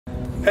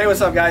Hey,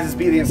 what's up guys, it's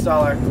B the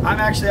Installer. I'm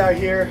actually out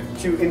here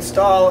to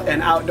install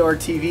an outdoor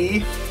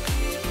TV.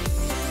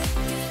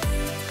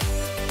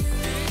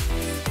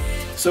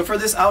 So for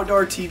this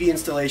outdoor TV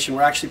installation,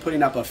 we're actually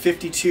putting up a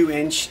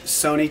 52-inch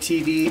Sony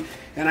TV,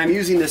 and I'm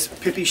using this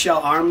Pippy shell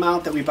arm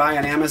mount that we buy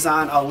on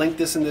Amazon. I'll link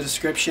this in the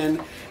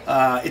description.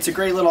 It's a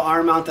great little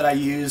arm mount that I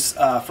use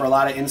for a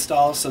lot of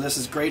installs, so this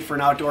is great for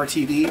an outdoor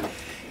TV.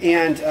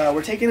 And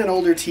we're taking an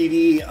older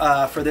TV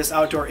for this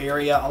outdoor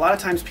area. A lot of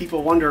times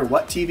people wonder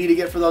what TV to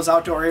get for those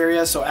outdoor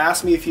areas, so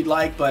ask me if you'd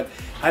like, but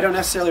I don't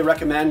necessarily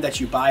recommend that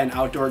you buy an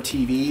outdoor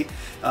TV.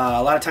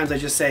 A lot of times I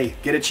just say,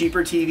 get a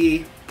cheaper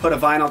TV, put a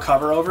vinyl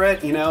cover over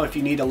it, you know, if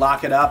you need to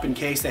lock it up in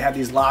case they have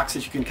these locks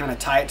that you can kind of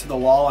tie it to the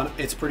wall, and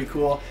it's pretty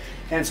cool.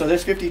 And so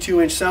this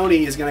 52-inch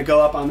Sony is going to go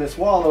up on this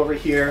wall over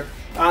here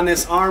on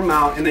this arm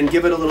mount and then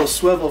give it a little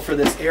swivel for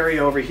this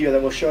area over here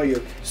that we'll show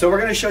you. So we're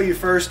going to show you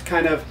first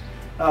kind of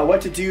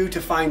what to do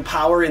to find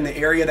power in the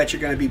area that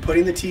you're going to be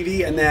putting the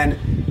TV, and then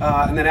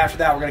after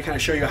that we're going to kind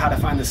of show you how to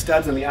find the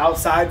studs on the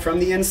outside from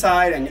the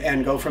inside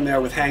and go from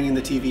there with hanging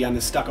the TV on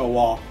the stucco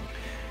wall.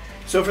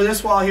 So for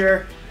this wall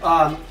here,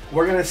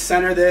 we're going to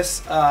center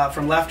this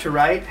from left to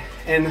right,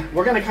 and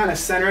we're going to kind of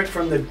center it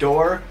from the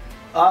door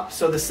up.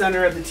 So the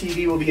center of the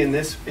TV will be in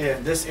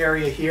this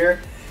area here,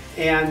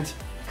 and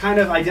kind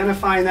of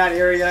identifying that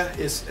area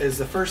is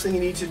the first thing you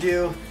need to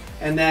do.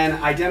 And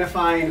then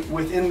identifying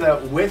within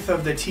the width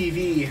of the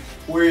TV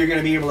where you're going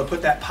to be able to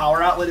put that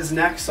power outlet is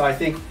next. So I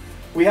think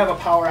we have a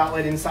power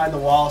outlet inside the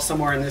wall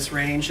somewhere in this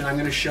range, and I'm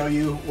going to show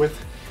you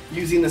with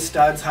using the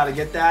studs how to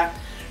get that.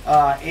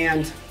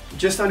 And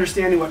just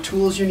understanding what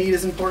tools you need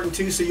is important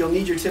too. So you'll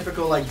need your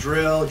typical like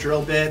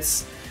drill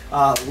bits,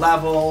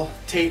 level,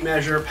 tape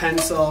measure,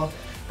 pencil.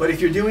 But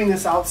if you're doing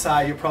this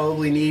outside, you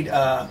probably need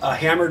a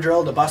hammer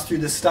drill to bust through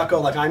the stucco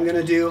like I'm going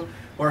to do.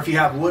 Or if you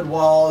have wood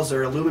walls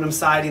or aluminum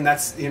siding,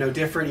 that's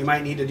different. You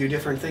might need to do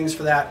different things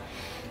for that.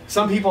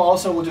 Some people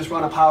also will just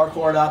run a power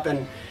cord up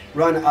and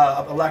run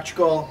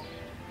electrical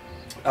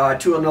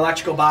to an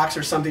electrical box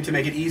or something to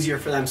make it easier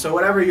for them. So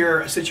whatever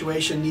your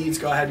situation needs,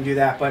 go ahead and do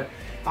that. But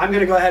I'm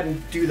going to go ahead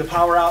and do the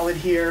power outlet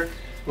here.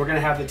 We're going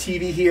to have the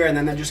TV here, and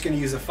then they're just going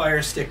to use a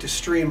fire stick to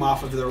stream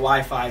off of their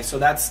Wi-Fi. So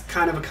that's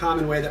kind of a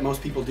common way that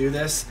most people do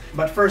this.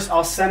 But first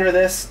I'll center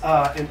this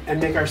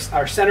and make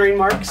our centering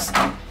marks.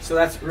 So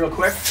that's real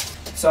quick.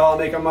 So I'll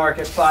make a mark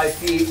at 5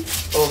 feet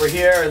over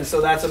here, and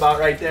so that's about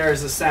right there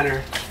is the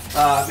center.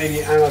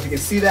 Maybe, I don't know if you can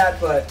see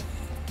that, but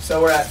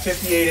so we're at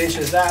 58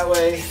 inches that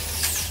way,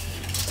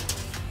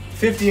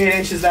 58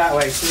 inches that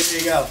way, so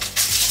there you go.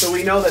 So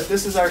we know that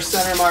this is our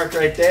center mark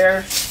right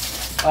there,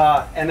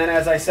 and then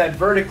as I said,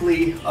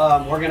 vertically,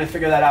 we're going to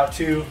figure that out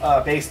too,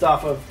 based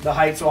off of the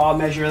height. So I'll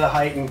measure the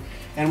height,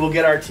 and we'll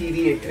get our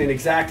TV in an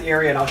exact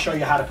area, and I'll show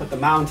you how to put the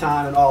mount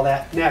on and all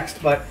that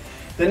next. But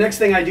the next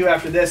thing I do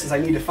after this is I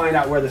need to find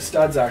out where the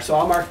studs are. So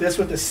I'll mark this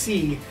with a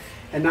C,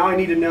 and now I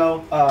need to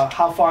know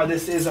how far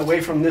this is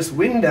away from this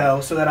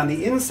window so that on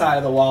the inside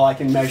of the wall I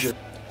can measure.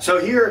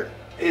 So here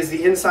is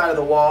the inside of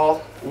the wall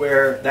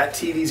where that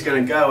TV is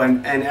going to go,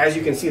 and as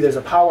you can see there's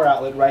a power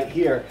outlet right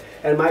here.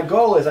 And my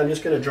goal is I'm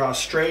just going to draw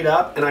straight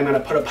up, and I'm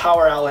going to put a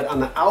power outlet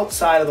on the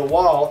outside of the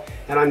wall,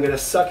 and I'm going to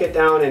suck it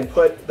down and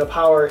put the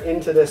power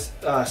into this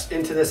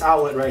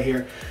outlet right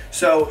here.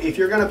 So if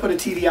you're going to put a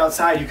TV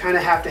outside, you kind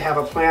of have to have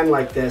a plan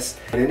like this.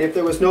 And if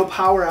there was no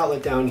power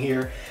outlet down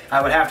here,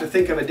 I would have to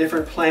think of a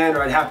different plan,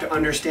 or I'd have to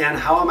understand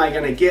how am I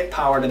going to get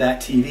power to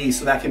that TV,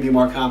 so that can be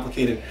more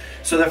complicated.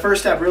 So the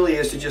first step really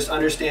is to just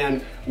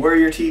understand where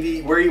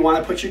you want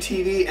to put your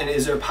TV, and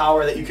is there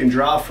power that you can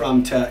draw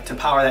from to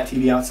power that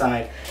TV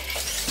outside.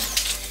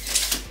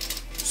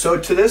 So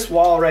to this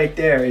wall right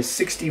there is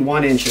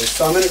 61 inches.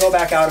 So I'm going to go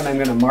back out and I'm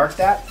going to mark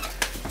that.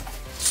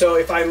 So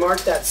if I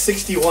mark that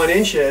 61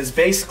 inches,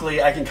 basically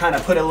I can kind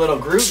of put a little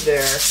groove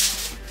there,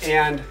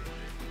 and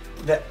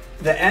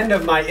the end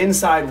of my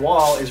inside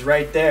wall is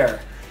right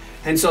there.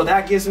 And so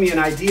that gives me an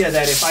idea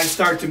that if I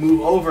start to move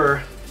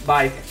over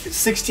by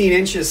 16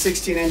 inches,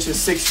 16 inches,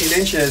 16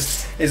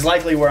 inches is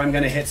likely where I'm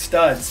going to hit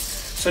studs.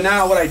 So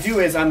now what I do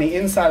is on the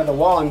inside of the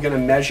wall, I'm going to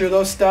measure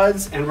those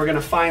studs, and we're going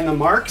to find the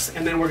marks,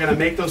 and then we're going to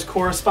make those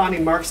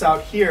corresponding marks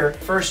out here.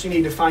 First you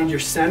need to find your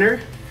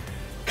center,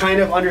 kind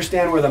of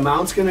understand where the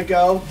mount's going to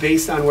go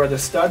based on where the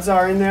studs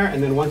are in there,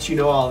 and then once you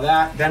know all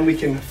that, then we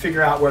can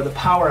figure out where the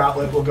power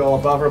outlet will go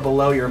above or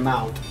below your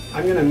mount.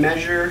 I'm going to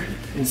measure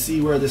and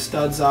see where the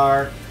studs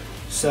are.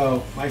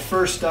 So my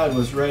first stud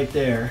was right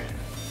there.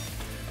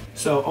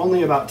 So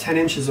only about 10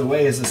 inches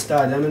away is the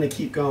stud. I'm going to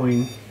keep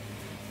going.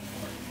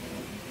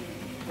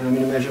 And I'm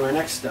going to measure my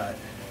next stud.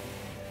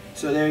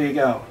 So there you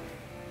go.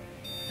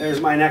 There's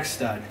my next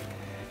stud.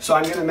 So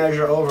I'm going to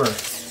measure over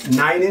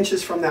 9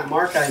 inches from that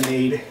mark I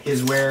made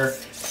is where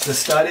the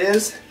stud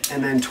is,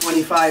 and then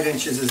 25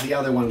 inches is the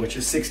other one, which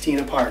is 16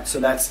 apart. So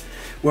that's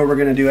where we're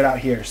going to do it out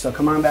here. So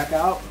come on back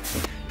out.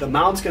 The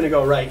mount's going to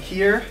go right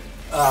here.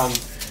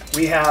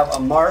 We have a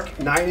mark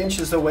 9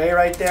 inches away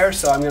right there,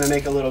 so I'm going to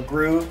make a little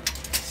groove.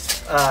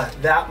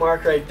 That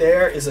mark right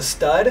there is a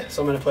stud,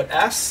 so I'm going to put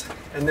S,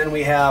 and then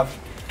we have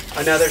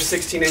another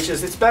 16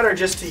 inches. It's better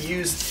just to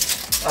use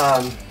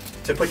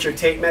to put your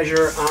tape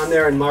measure on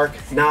there and mark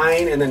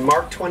 9 and then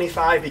mark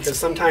 25, because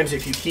sometimes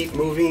if you keep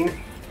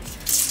moving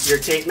your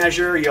tape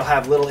measure, you'll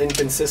have little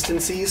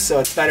inconsistencies, so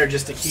it's better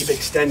just to keep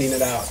extending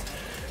it out.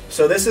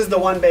 So this is the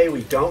one bay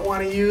we don't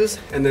want to use,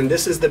 and then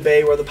this is the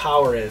bay where the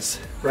power is,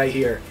 right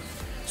here.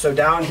 So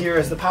down here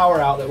is the power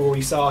outlet where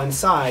we saw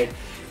inside,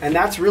 and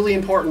that's really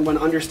important when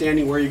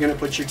understanding where you're going to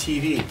put your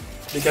TV,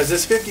 because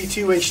this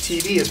 52-inch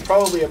TV is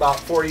probably about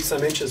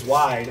 40-some inches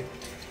wide,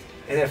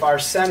 and if our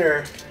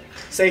center,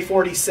 say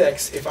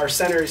 46, if our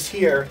center is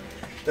here,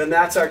 then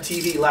that's our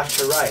TV left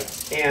to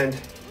right, and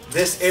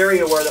this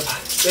area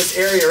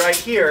right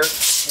here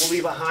will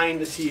be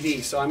behind the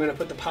TV. So I'm going to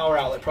put the power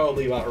outlet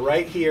probably about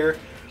right here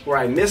where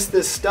I missed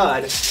this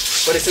stud,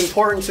 but it's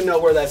important to know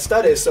where that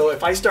stud is. So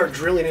if I start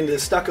drilling into the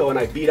stucco and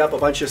I beat up a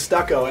bunch of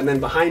stucco and then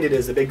behind it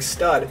is a big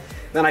stud,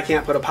 then I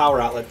can't put a power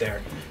outlet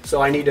there.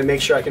 So I need to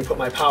make sure I can put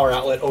my power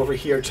outlet over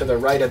here to the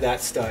right of that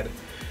stud.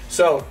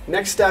 So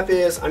next step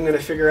is I'm going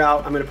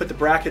to put the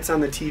brackets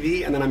on the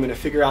TV, and then I'm going to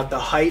figure out the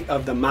height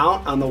of the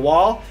mount on the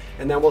wall,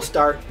 and then we'll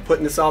start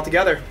putting this all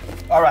together.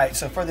 All right,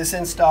 so for this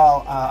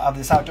install of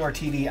this outdoor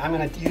TV, I'm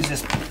going to use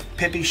this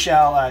Pippy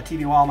Shell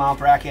TV wall mount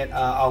bracket.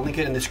 I'll link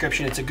it in the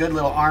description. It's a good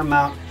little arm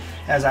mount,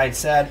 as I'd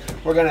said.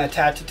 We're going to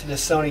attach it to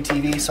this Sony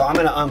TV, so I'm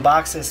going to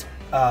unbox this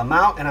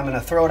mount, and I'm going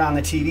to throw it on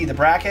the TV, the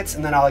brackets,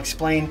 and then I'll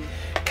explain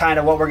kind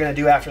of what we're going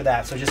to do after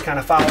that. So just kind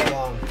of follow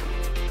along.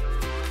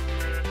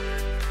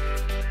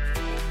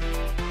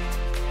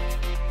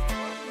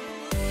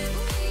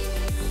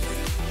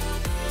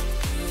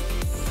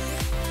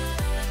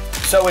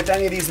 So with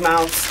any of these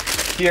mounts,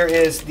 here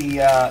is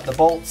the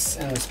bolts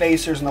and the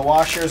spacers and the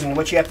washers, and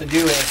what you have to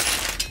do is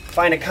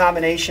find a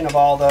combination of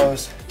all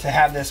those to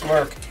have this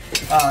work.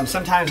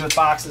 Sometimes with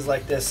boxes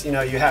like this, you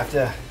know, you have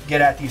to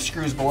get at these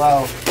screws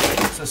below.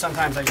 So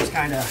sometimes I just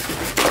kind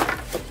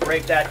of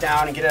break that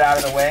down and get it out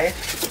of the way,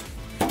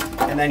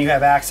 and then you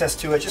have access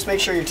to it. Just make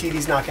sure your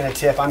TV's not going to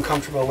tip. I'm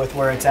comfortable with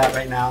where it's at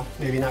right now.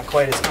 Maybe not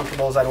quite as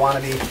comfortable as I'd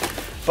want to be,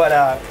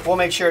 but we'll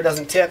make sure it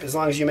doesn't tip as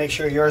long as you make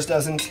sure yours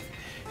doesn't.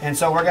 And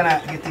so we're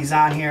gonna get these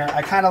on here.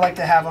 I kind of like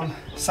to have them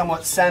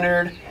somewhat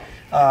centered,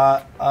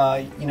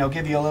 you know,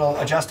 give you a little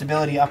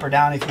adjustability up or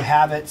down if you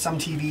have it. Some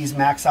TVs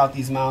max out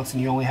these mounts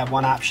and you only have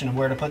one option of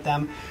where to put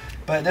them.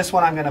 But this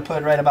one I'm gonna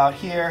put right about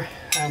here,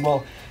 and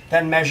we'll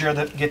then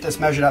get this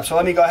measured up. So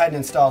let me go ahead and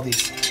install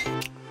these.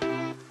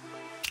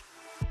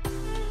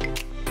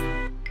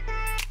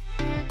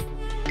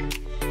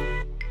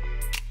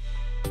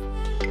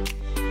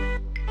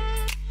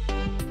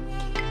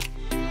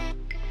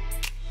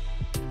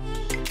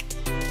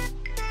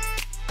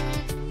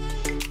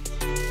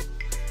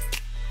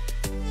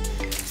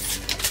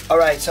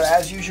 Alright, so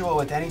as usual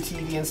with any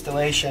TV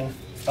installation,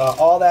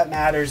 all that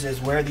matters is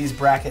where these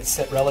brackets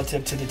sit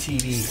relative to the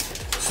TV.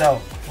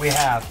 So we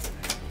have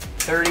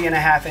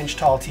 30.5-inch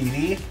tall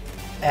TV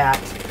at,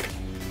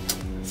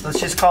 let's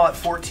just call it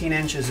 14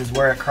 inches is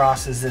where it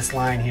crosses this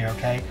line here,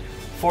 okay?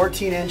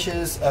 14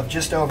 inches of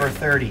just over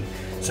 30.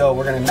 So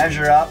we're going to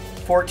measure up.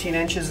 14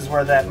 inches is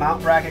where that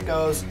mount bracket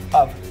goes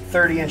of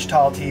 30-inch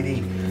tall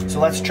TV. So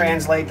let's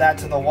translate that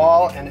to the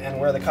wall and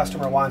where the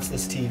customer wants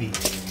this TV.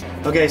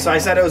 Okay, so I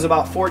said it was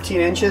about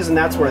 14 inches, and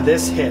that's where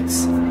this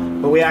hits.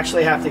 But we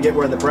actually have to get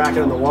where the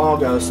bracket on the wall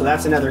goes, so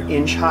that's another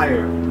inch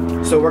higher.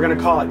 So we're going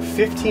to call it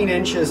 15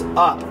 inches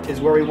up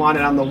is where we want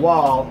it on the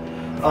wall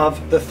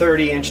of the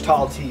 30-inch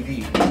tall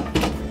TV.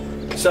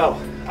 So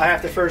I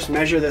have to first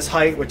measure this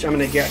height, which I'm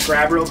going to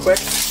grab real quick.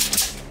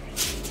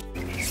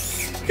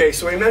 Okay,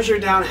 so we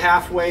measured down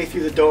halfway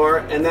through the door,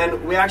 and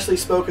then we actually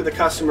spoke with the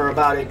customer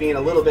about it being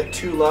a little bit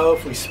too low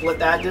if we split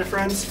that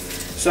difference.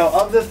 So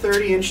of the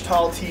 30-inch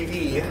tall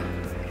TV,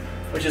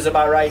 which is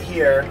about right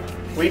here,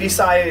 we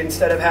decided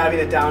instead of having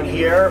it down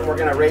here, we're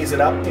going to raise it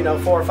up, you know,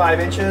 4 or 5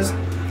 inches.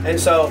 And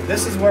so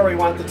this is where we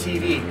want the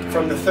TV,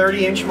 from the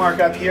 30-inch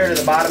mark up here to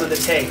the bottom of the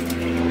tape.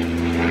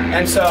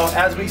 And so,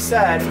 as we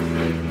said,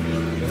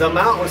 the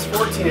mount was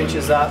 14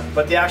 inches up,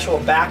 but the actual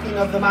backing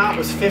of the mount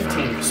was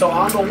 15. So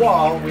on the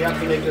wall, we have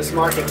to make this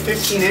mark at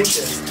 15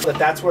 inches. But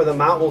that's where the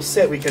mount will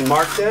sit. We can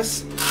mark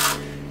this,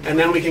 and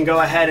then we can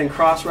go ahead and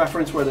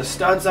cross-reference where the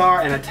studs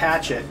are and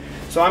attach it.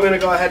 So I'm going to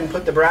go ahead and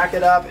put the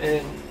bracket up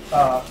and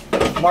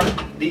mark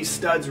these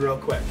studs real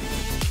quick.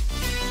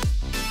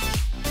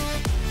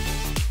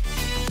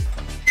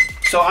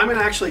 So I'm going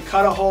to actually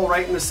cut a hole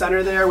right in the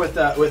center there with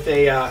a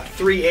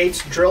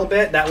 3/8 drill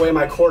bit. That way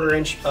my 1/4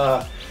 inch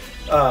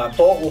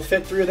bolt will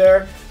fit through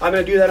there. I'm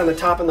going to do that on the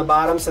top and the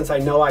bottom since I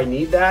know I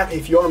need that.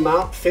 If your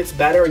mount fits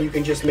better and you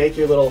can just make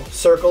your little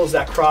circles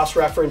that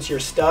cross-reference your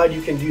stud,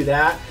 you can do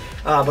that.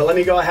 But let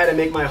me go ahead and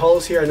make my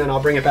holes here, and then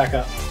I'll bring it back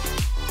up.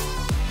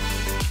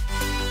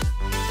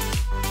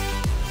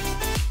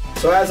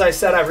 So as I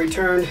said, I've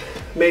returned,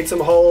 made some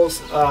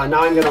holes.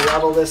 Now I'm going to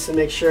level this and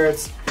make sure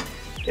it's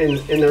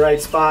in the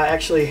right spot.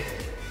 Actually,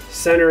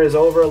 center is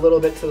over a little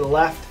bit to the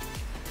left.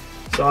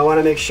 So I want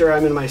to make sure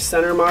I'm in my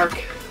center mark,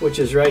 which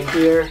is right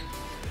here.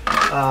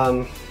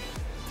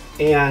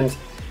 And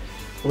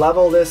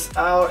level this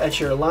out at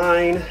your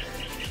line.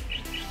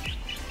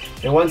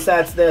 And once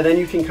that's there, then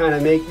you can kind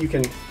of you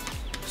can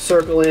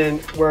circle in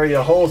where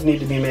your holes need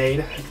to be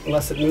made,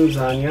 unless it moves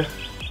on you.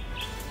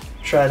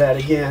 Try that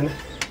again.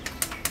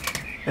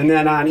 And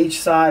then on each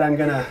side,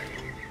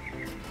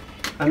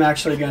 I'm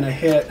actually gonna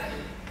hit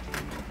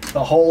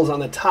the holes on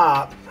the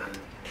top.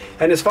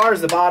 And as far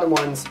as the bottom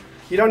ones,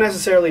 you don't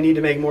necessarily need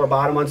to make more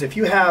bottom ones. If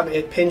you have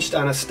it pinched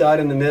on a stud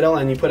in the middle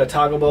and you put a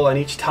toggle bolt on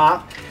each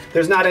top,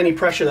 there's not any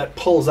pressure that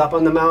pulls up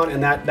on the mount,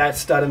 and that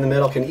stud in the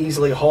middle can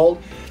easily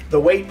hold. The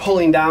weight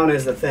pulling down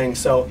is the thing.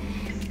 So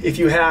if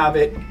you have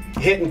it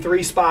hitting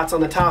 3 spots on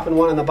the top and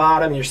 1 on the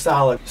bottom, you're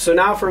solid. So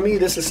now for me,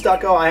 this is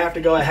stucco. I have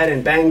to go ahead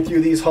and bang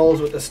through these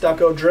holes with the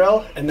stucco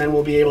drill, and then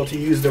we'll be able to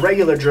use the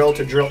regular drill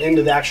to drill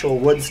into the actual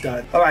wood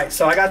stud. All right,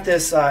 so I got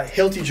this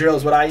Hilti drill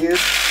is what I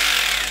use.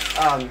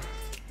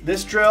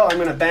 This drill, I'm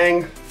gonna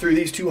bang through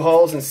these 2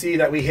 holes and see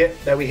that we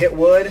hit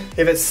wood.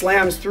 If it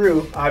slams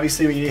through,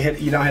 obviously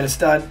you don't hit a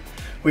stud.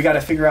 We gotta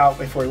figure out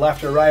if we're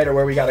left or right or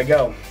where we gotta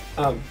go.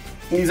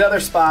 These other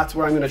spots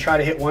where I'm gonna try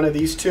to hit one of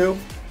these 2,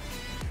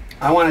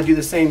 I wanna do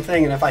the same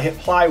thing, and if I hit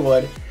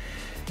plywood,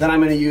 then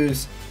I'm gonna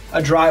use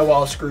a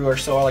drywall screw or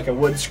so, or like a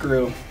wood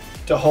screw,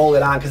 to hold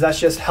it on, because that's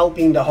just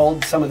helping to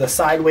hold some of the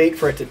side weight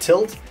for it to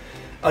tilt.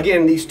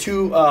 Again, these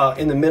 2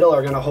 in the middle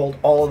are gonna hold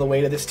all of the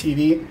weight of this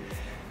TV.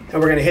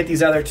 And we're gonna hit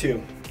these other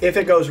 2. If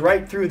it goes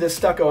right through this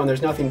stucco and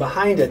there's nothing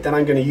behind it, then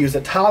I'm gonna use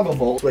a toggle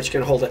bolt, which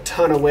can hold a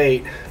ton of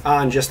weight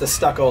on just the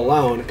stucco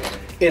alone,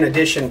 in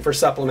addition for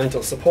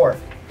supplemental support.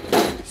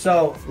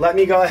 So let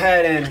me go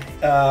ahead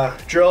and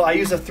drill. I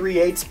use a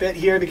 3/8 bit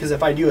here, because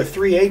if I do a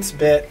 3/8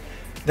 bit,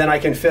 then I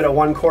can fit a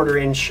 1/4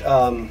 inch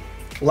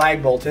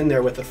lag bolt in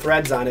there with the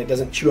threads on it. It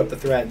doesn't chew up the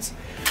threads.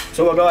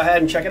 So we'll go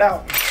ahead and check it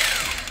out.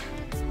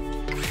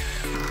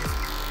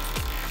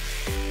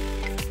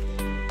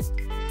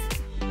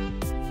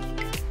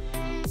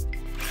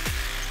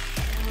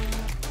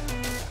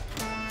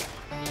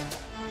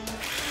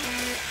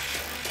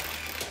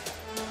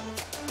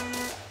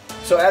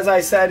 So as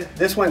I said,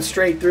 this went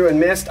straight through and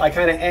missed. I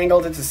kind of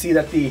angled it to see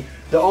that the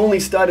only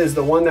stud is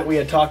the one that we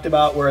had talked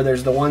about, where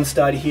there's the 1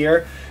 stud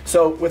here.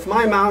 So with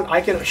my mount, I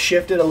can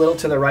shift it a little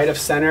to the right of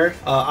center.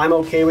 I'm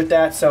okay with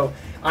that. So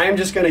I am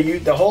just gonna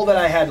use the hole that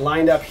I had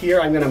lined up here.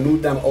 I'm gonna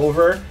move them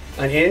over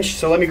 1 inch.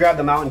 So let me grab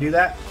the mount and do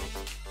that.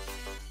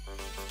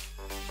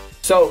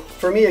 So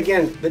for me,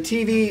 again, the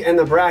TV and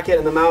the bracket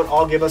and the mount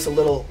all give us a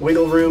little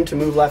wiggle room to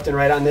move left and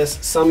right on this.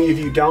 Some of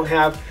you don't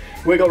have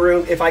wiggle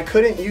room. If I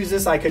couldn't use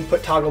this, I could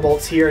put toggle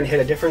bolts here and hit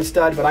a different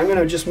stud, but I'm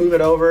gonna just move it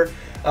over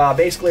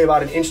basically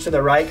about 1 inch to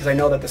the right, because I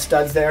know that the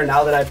stud's there.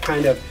 Now that I've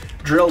kind of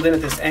drilled in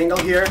at this angle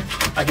here,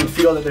 I can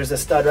feel that there's a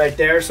stud right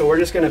there. So we're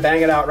just gonna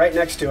bang it out right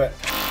next to it.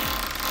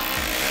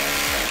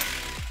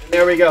 And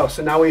there we go.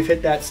 So now we've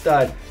hit that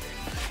stud.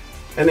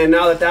 And then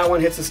now that that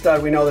one hits the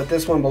stud, we know that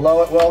this one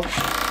below it will.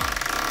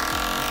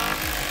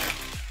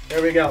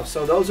 There we go.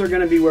 So those are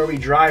gonna be where we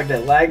drive the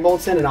lag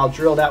bolts in, and I'll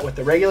drill that with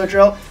the regular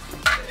drill.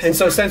 And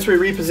so since we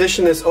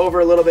reposition this over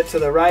a little bit to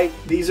the right,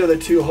 these are the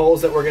 2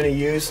 holes that we're gonna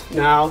use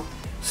now.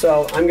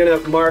 So I'm gonna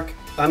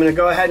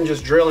go ahead and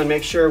just drill and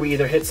make sure we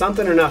either hit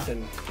something or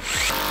nothing.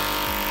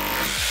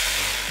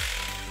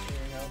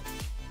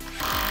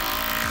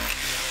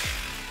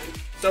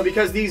 So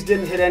because these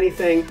didn't hit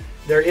anything,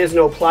 there is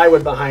no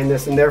plywood behind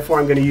this, and therefore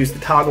I'm gonna use the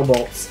toggle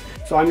bolts.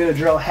 So I'm gonna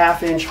drill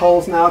 1/2 inch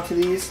holes now to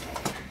these.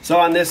 So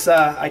on this,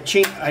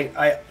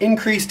 I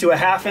increase to a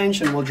 1/2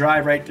 inch, and we'll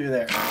drive right through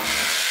there.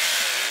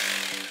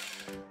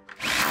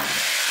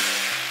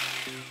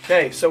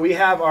 Okay, so we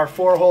have our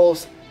 4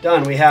 holes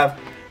done. We have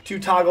 2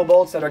 toggle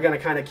bolts that are gonna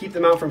kind of keep the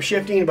mount from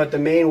shifting, but the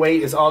main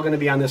weight is all gonna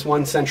be on this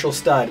 1 central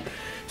stud.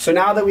 So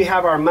now that we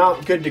have our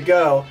mount good to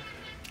go,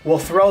 we'll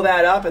throw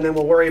that up, and then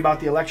we'll worry about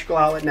the electrical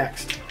outlet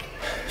next.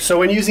 So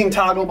when using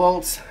toggle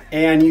bolts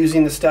and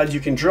using the studs,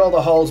 you can drill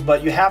the holes,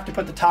 but you have to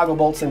put the toggle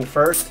bolts in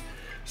first.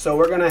 So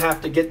we're gonna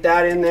have to get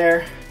that in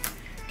there,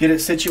 get it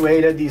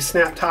situated. These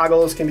snap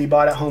toggles can be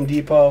bought at Home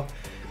Depot.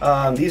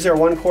 These are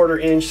 1/4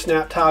 inch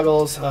snap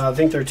toggles. I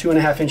think they're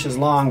 2.5 inches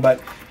long, but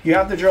you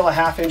have to drill a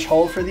 1/2 inch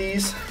hole for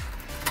these.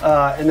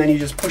 And then you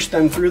just push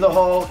them through the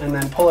hole and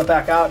then pull it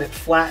back out. It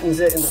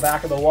flattens it in the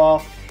back of the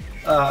wall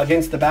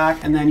against the back,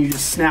 and then you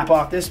just snap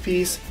off this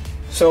piece.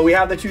 So we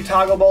have the 2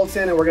 toggle bolts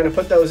in, and we're gonna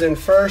put those in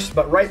first.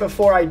 But right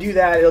before I do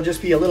that, it'll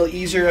just be a little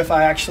easier if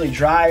I actually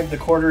drive the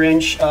 1/4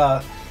 inch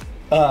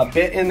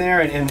bit in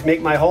there and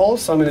make my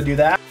holes. So I'm gonna do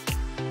that.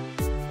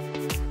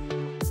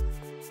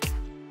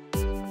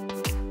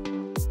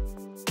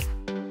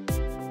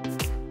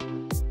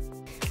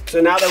 So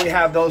now that we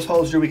have those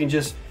holes through, we can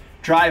just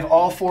drive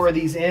all 4 of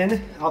these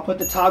in. I'll put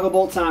the toggle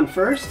bolts on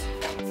first.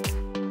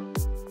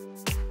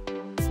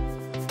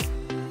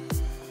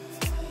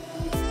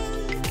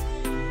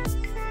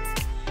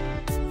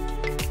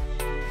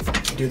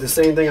 Do the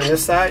same thing on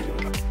this side.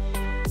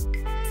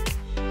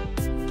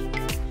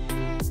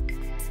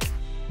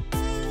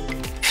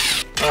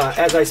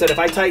 As I said, if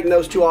I tighten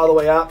those 2 all the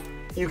way up,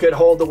 you could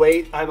hold the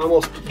weight. I'm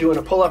almost doing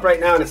a pull-up right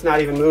now, and it's not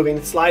even moving.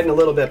 It's sliding a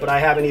little bit, but I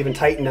haven't even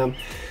tightened them.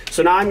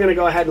 So now I'm gonna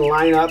go ahead and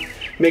line up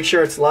make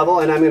sure it's level,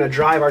 and I'm going to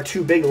drive our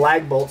 2 big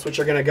lag bolts, which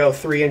are going to go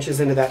 3 inches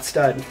into that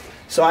stud.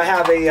 So I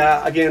have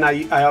a, again,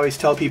 I always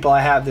tell people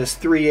I have this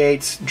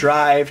 3/8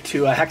 drive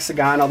to a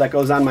hexagonal that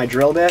goes on my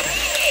drill bit,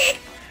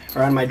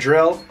 or on my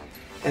drill.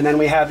 And then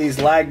we have these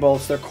lag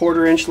bolts. They're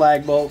 1/4 inch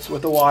lag bolts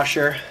with a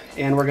washer.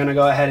 And we're going to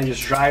go ahead and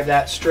just drive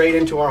that straight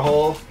into our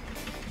hole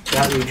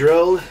that we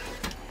drilled.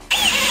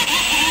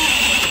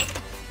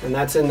 And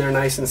that's in there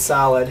nice and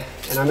solid.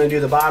 And I'm going to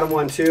do the bottom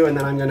one too, and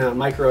then I'm going to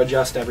micro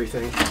adjust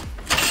everything.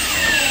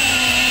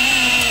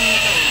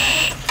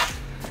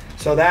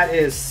 So that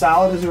is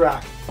solid as a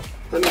rock.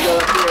 Let me go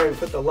up here and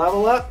put the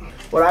level up.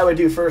 What I would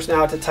do first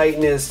now to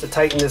tighten is to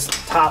tighten this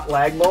top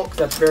lag bolt, because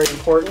that's very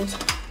important.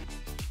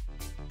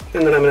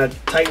 And then I'm going to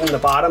tighten the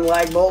bottom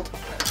lag bolt.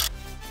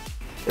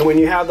 And when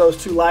you have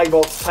those 2 lag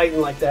bolts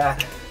tightened like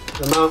that,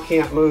 the mount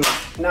can't move.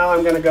 Now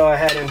I'm going to go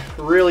ahead and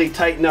really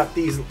tighten up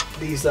these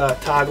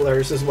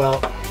togglers as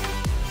well.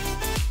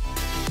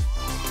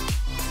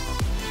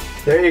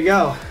 There you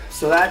go.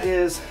 So that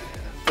is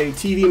a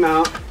TV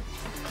mount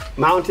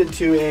mounted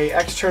to a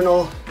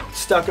external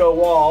stucco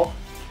wall,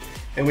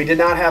 and we did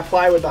not have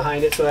plywood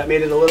behind it, so that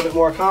made it a little bit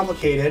more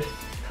complicated.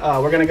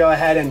 We're going to go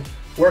ahead and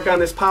work on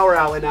this power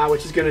outlet now,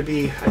 which is going to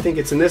be, I think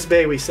it's in this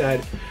bay we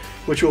said,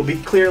 which will be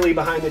clearly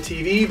behind the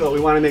TV, but we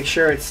want to make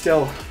sure it's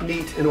still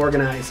neat and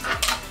organized.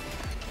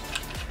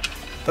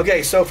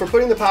 Okay, so for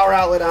putting the power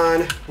outlet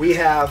on, we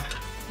have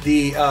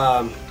the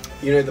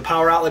the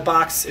power outlet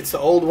box. It's the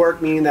old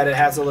work, meaning that it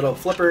has the little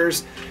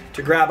flippers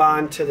to grab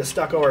on to the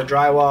stucco or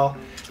drywall.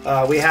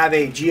 We have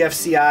a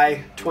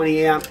GFCI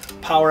 20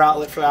 amp power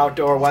outlet for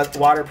outdoor,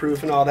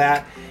 waterproof and all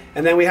that.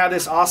 And then we have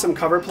this awesome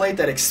cover plate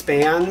that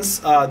expands.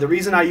 The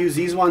reason I use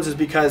these ones is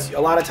because a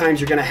lot of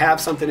times you're going to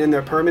have something in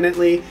there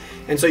permanently,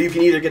 and so you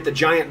can either get the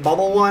giant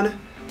bubble one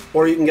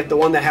or you can get the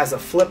one that has a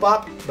flip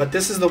up, but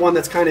this is the one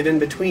that's kind of in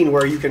between,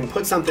 where you can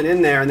put something in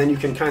there and then you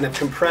can kind of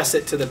compress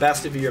it to the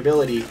best of your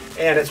ability.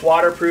 And it's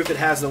waterproof, it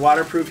has the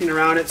waterproofing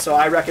around it, so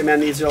I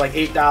recommend these. Are like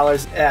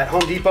 $8 at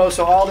Home Depot,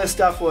 so all this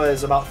stuff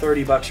was about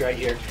 30 bucks right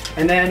here.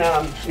 And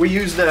then we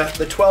use the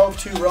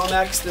 12-2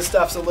 Romex. This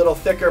stuff's a little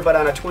thicker, but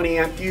on a 20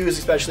 amp fuse,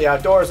 especially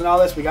outdoors and all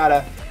this, we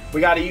gotta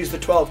use the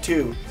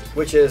 12-2,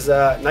 which is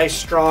nice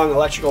strong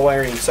electrical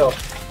wiring. So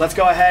let's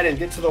go ahead and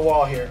get to the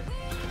wall here.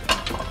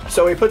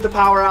 So we put the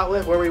power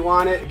outlet where we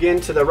want it, again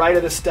to the right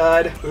of the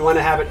stud. We want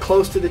to have it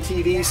close to the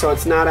TV so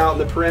it's not out in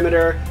the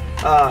perimeter.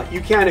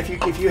 You can,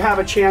 if you have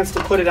a chance to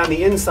put it on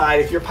the inside,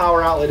 if your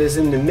power outlet is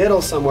in the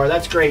middle somewhere,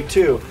 that's great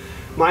too.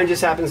 Mine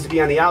just happens to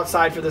be on the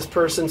outside for this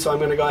person, so I'm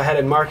going to go ahead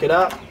and mark it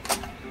up.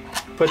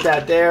 Put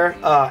that there,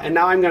 and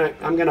now I'm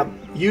gonna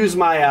use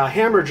my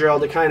hammer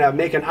drill to kind of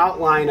make an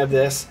outline of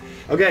this.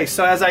 Okay,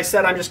 so as I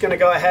said, I'm just going to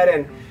go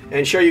ahead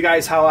and show you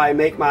guys how I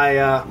make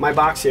my my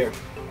box here.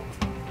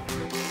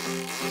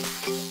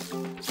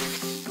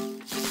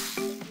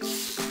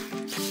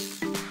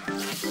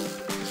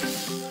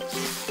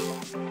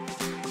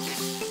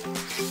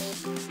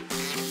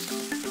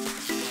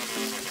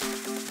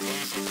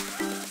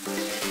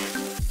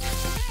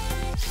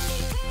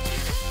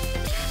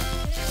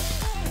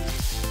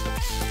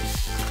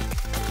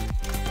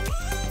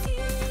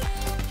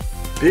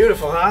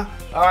 Beautiful, huh?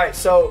 All right,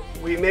 so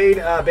we made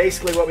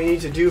basically what we need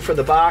to do for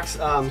the box.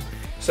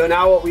 So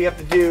now what we have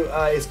to do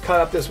is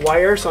cut up this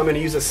wire. So I'm going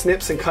to use a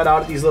snips and cut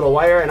out these little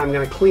wire, and I'm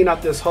going to clean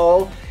up this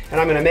hole, and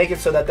I'm going to make it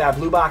so that that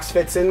blue box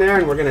fits in there,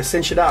 and we're going to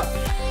cinch it up.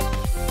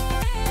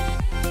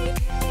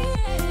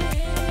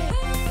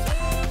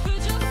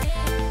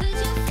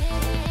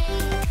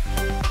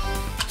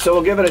 So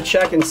we'll give it a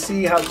check and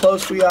see how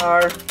close we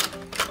are.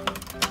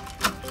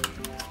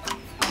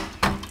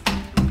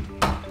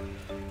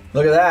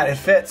 Look at that, it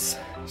fits.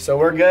 So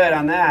we're good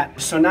on that.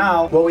 So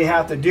now what we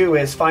have to do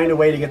is find a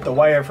way to get the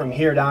wire from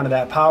here down to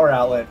that power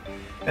outlet.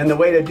 And the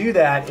way to do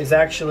that is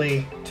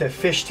actually to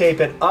fish tape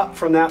it up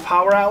from that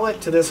power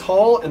outlet to this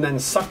hole and then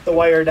suck the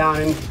wire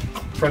down in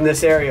from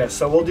this area.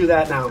 So we'll do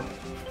that now.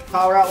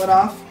 Power outlet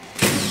off.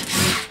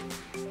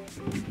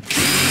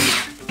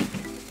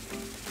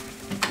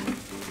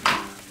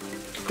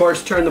 Of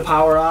course, turn the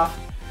power off.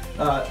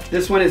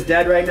 This one is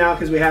dead right now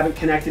because we haven't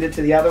connected it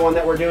to the other one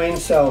that we're doing.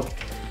 So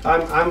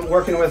I'm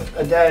working with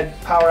a dead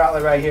power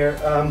outlet right here,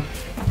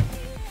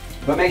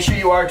 but make sure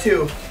you are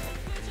too.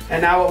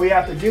 And now what we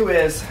have to do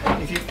is,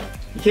 if you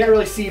can't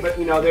really see, but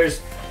you know,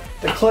 there's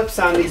the clips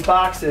on these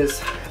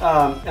boxes,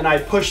 and I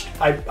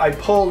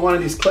pulled one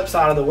of these clips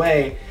out of the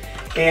way,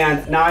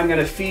 and now I'm going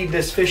to feed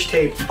this fish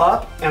tape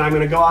up, and I'm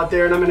going to go out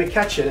there and I'm going to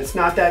catch it. It's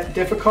not that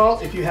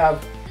difficult if you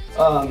have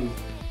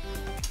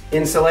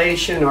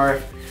insulation, or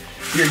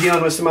if you're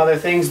dealing with some other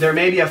things. There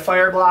may be a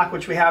fire block,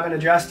 which we haven't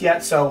addressed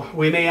yet, so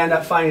we may end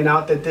up finding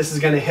out that this is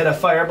going to hit a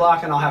fire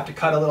block, and I'll have to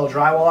cut a little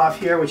drywall off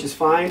here, which is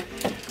fine.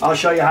 I'll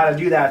show you how to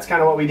do that. It's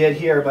kind of what we did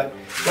here, but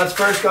let's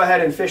first go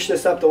ahead and fish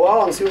this up the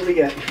wall and see what we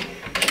get.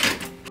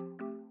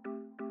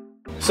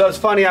 So it's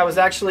funny, I was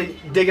actually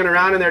digging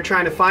around in there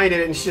trying to find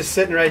it, and it's just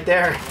sitting right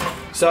there.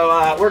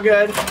 So we're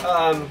good.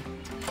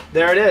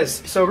 There it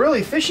is. So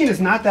really, fishing is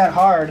not that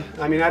hard.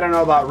 I mean, I don't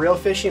know about real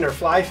fishing or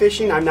fly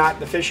fishing. I'm not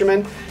the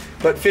fisherman.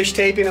 But fish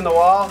taping in the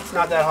wall, it's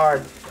not that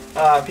hard.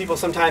 People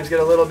sometimes get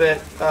a little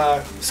bit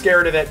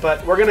scared of it,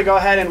 but we're gonna go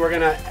ahead and we're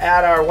gonna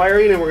add our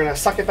wiring and we're gonna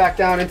suck it back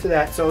down into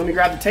that. So let me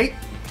grab the tape.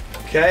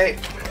 Okay,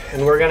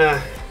 and we're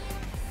gonna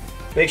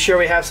make sure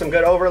we have some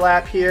good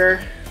overlap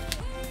here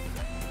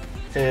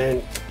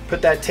and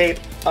put that tape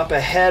up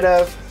ahead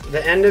of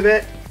the end of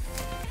it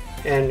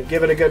and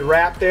give it a good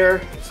wrap there.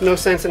 There's no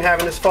sense in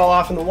having this fall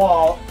off in the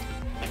wall.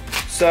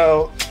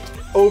 So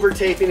over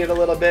taping it a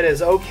little bit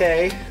is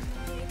okay.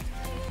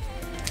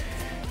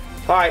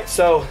 All right,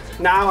 so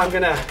now I'm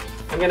gonna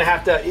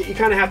have to, you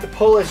kind of have to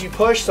pull as you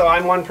push. So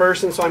I'm one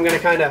person, so I'm gonna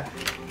kind of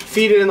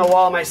feed it in the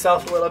wall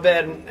myself a little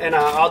bit, and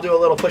I'll do a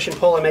little push and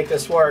pull and make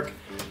this work.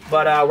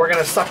 But we're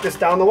gonna suck this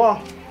down the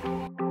wall.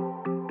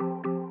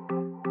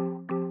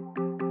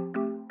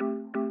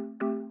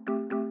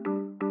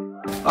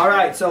 All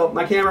right, so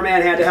my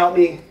cameraman had to help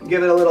me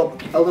give it a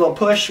little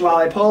push while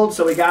I pulled,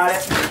 so we got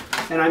it.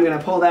 And I'm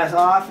gonna pull that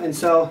off, and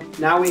so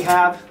now we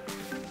have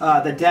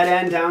the dead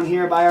end down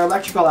here by our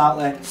electrical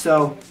outlet.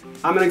 So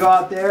I'm gonna go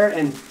out there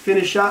and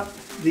finish up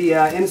the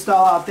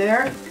install out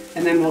there,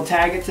 and then we'll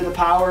tag it to the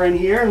power in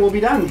here and we'll be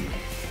done.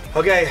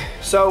 Okay,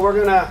 so we're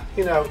gonna,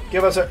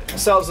 give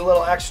ourselves a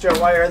little extra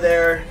wire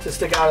there to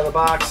stick out of the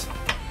box.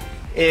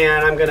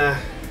 And I'm gonna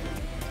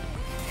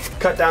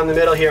cut down the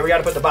middle here. We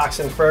gotta put the box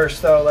in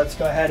first, so let's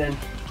go ahead and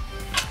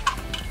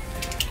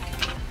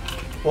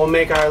we'll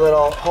make our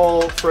little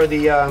hole for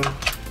the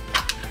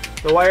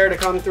wire to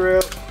come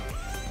through.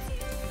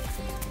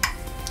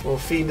 We'll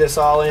feed this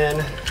all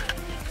in.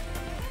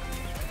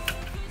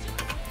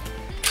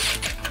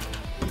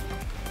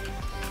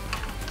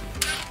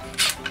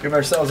 Give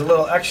ourselves a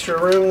little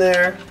extra room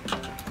there.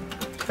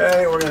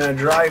 Okay, we're gonna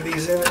drive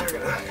these in there. We're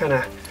gonna kind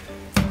of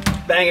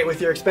bang it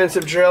with your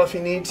expensive drill if you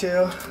need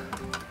to.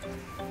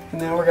 And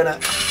then we're gonna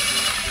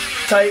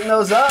tighten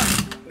those up.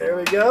 There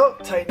we go,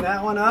 tighten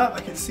that one up.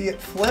 I can see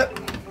it flip.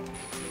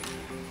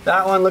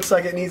 That one looks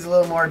like it needs a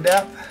little more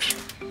depth.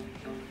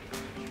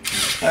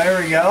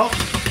 There we go.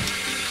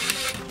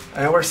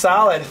 And we're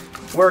solid.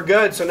 We're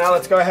good, so now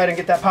let's go ahead and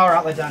get that power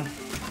outlet done.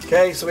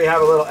 Okay, so we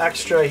have a little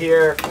extra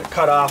here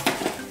cut off.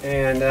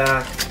 And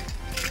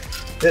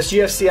this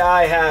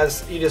GFCI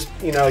has, you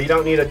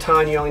don't need a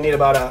ton, you only need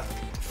about a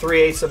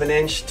 3/8 of an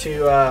inch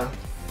to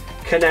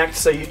connect.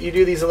 So you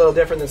do these a little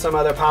different than some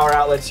other power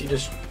outlets. You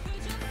just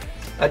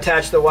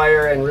attach the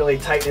wire and really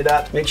tighten it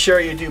up. Make sure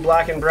you do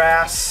black and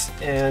brass,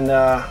 and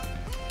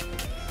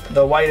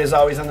the white is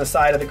always on the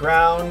side of the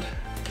ground.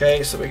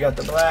 Okay, so we got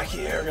the black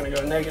here, we're gonna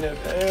go negative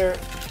there.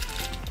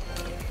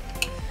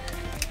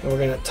 And we're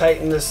gonna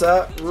tighten this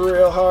up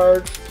real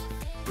hard.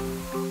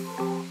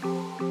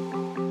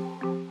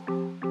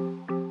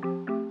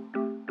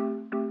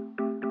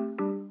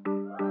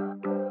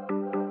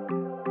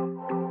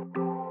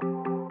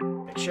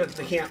 Make sure that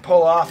they can't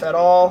pull off at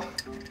all.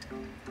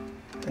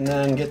 And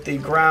then get the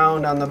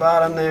ground on the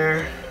bottom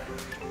there.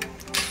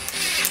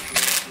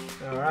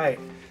 All right.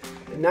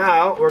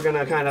 Now we're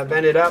gonna kind of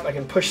bend it up. I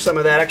can push some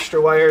of that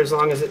extra wire as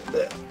long as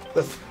the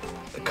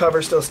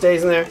cover still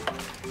stays in there.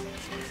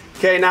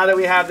 Okay, now that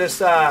we have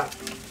this, now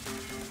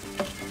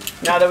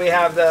that we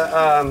have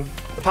the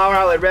power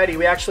outlet ready,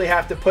 we actually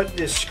have to put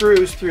the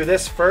screws through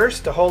this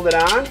first to hold it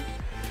on.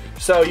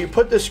 So you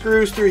put the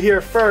screws through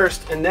here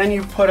first, and then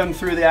you put them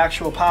through the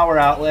actual power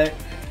outlet.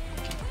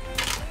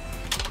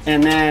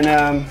 And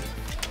then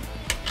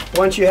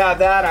once you have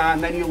that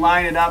on, then you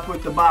line it up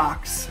with the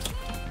box.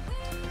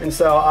 And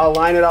so I'll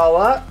line it all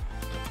up.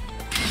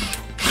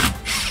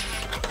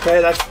 Okay,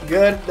 that's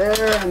good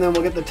there. And then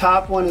we'll get the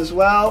top one as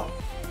well.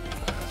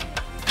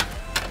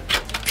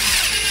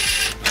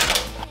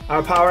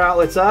 Our power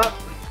outlet's up.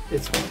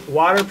 It's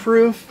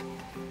waterproof.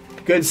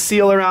 Good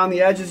seal around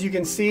the edges, you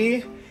can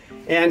see.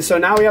 And so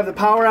now we have the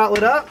power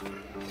outlet up.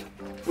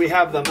 We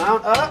have the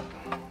mount up.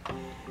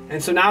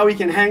 And so now we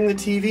can hang the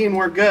TV and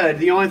we're good.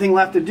 The only thing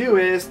left to do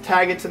is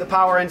tag it to the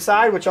power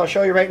inside, which I'll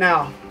show you right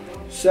now.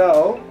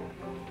 So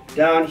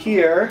down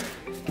here,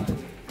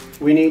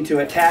 we need to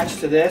attach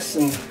to this,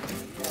 and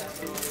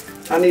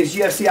on these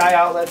GFCI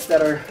outlets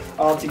that are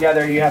all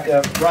together, you have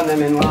to run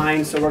them in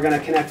line. So we're going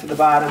to connect to the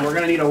bottom. We're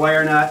going to need a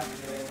wire nut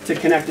to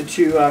connect the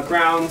two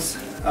grounds.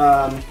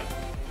 I'm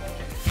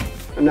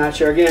not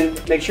sure. Again,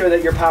 make sure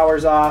that your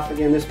power's off.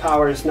 Again, this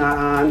power is not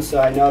on,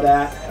 so I know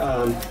that.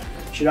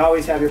 You should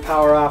always have your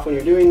power off when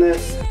you're doing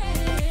this.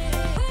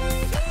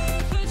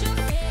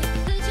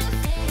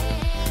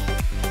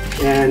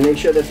 And make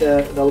sure that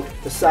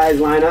the sides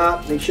line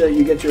up. Make sure that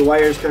you get your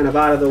wires kind of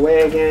out of the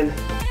way again.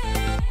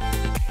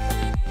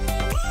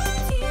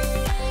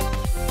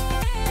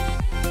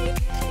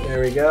 There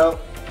we go.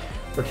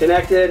 We're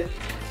connected.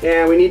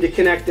 And we need to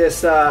connect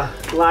this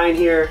line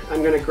here.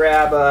 I'm going to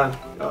grab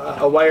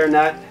a wire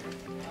nut.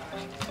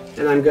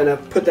 And I'm going to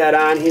put that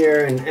on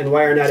here and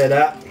wire nut it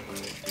up.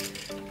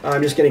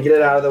 I'm just going to get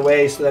it out of the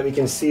way so that we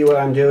can see what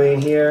I'm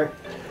doing here.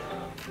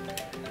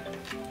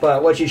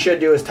 But what you should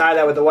do is tie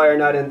that with the wire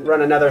nut and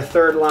run another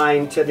third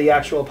line to the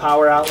actual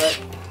power outlet.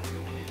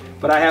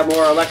 But I have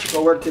more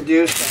electrical work to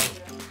do,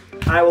 so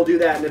I will do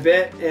that in a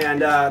bit.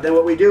 And then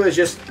what we do is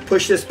just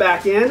push this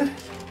back in,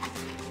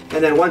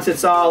 and then once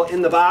it's all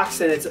in the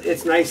box and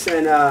it's nice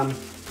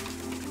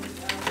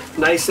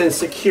and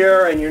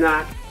secure, and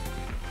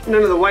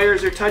none of the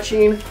wires are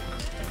touching,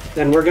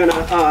 then we're gonna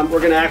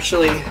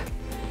actually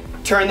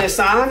turn this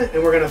on,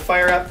 and we're gonna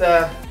fire up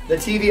the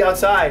TV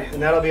outside,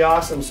 and that'll be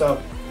awesome.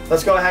 So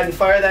let's go ahead and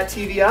fire that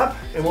TV up,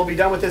 and we'll be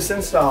done with this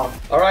install.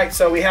 All right,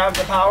 so we have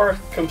the power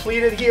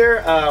completed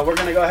here. We're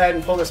gonna go ahead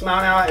and pull this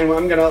mount out, and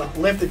I'm gonna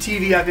lift the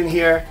TV up in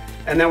here,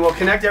 and then we'll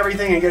connect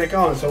everything and get it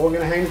going. So we're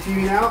gonna hang the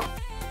TV now.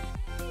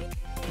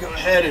 Go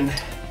ahead and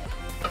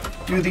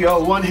do the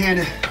old one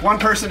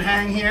person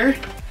hang here.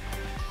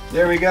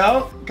 There we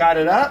go, got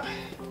it up.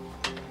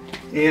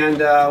 And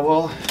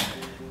we'll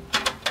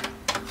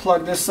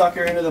plug this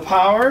sucker into the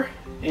power,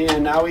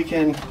 and now we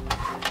can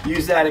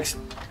use that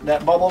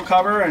bubble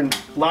cover and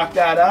lock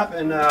that up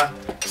and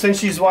cinch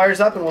these wires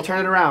up, and we'll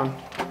turn it around.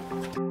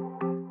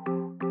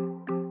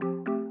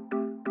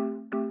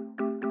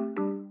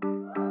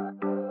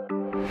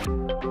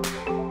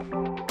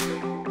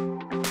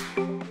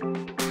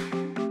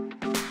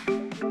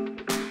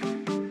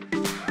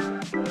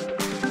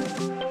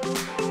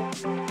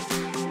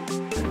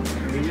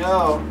 There we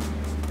go.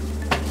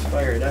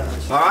 Fire it up.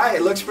 All right,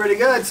 it looks pretty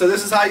good. So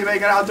this is how you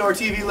make an outdoor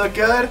TV look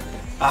good.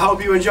 I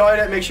hope you enjoyed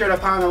it. Make sure to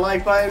pound the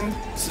like button,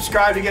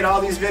 subscribe to get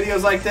all these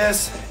videos like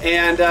this,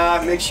 and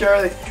make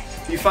sure that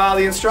you follow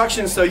the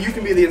instructions so you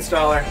can be the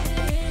installer.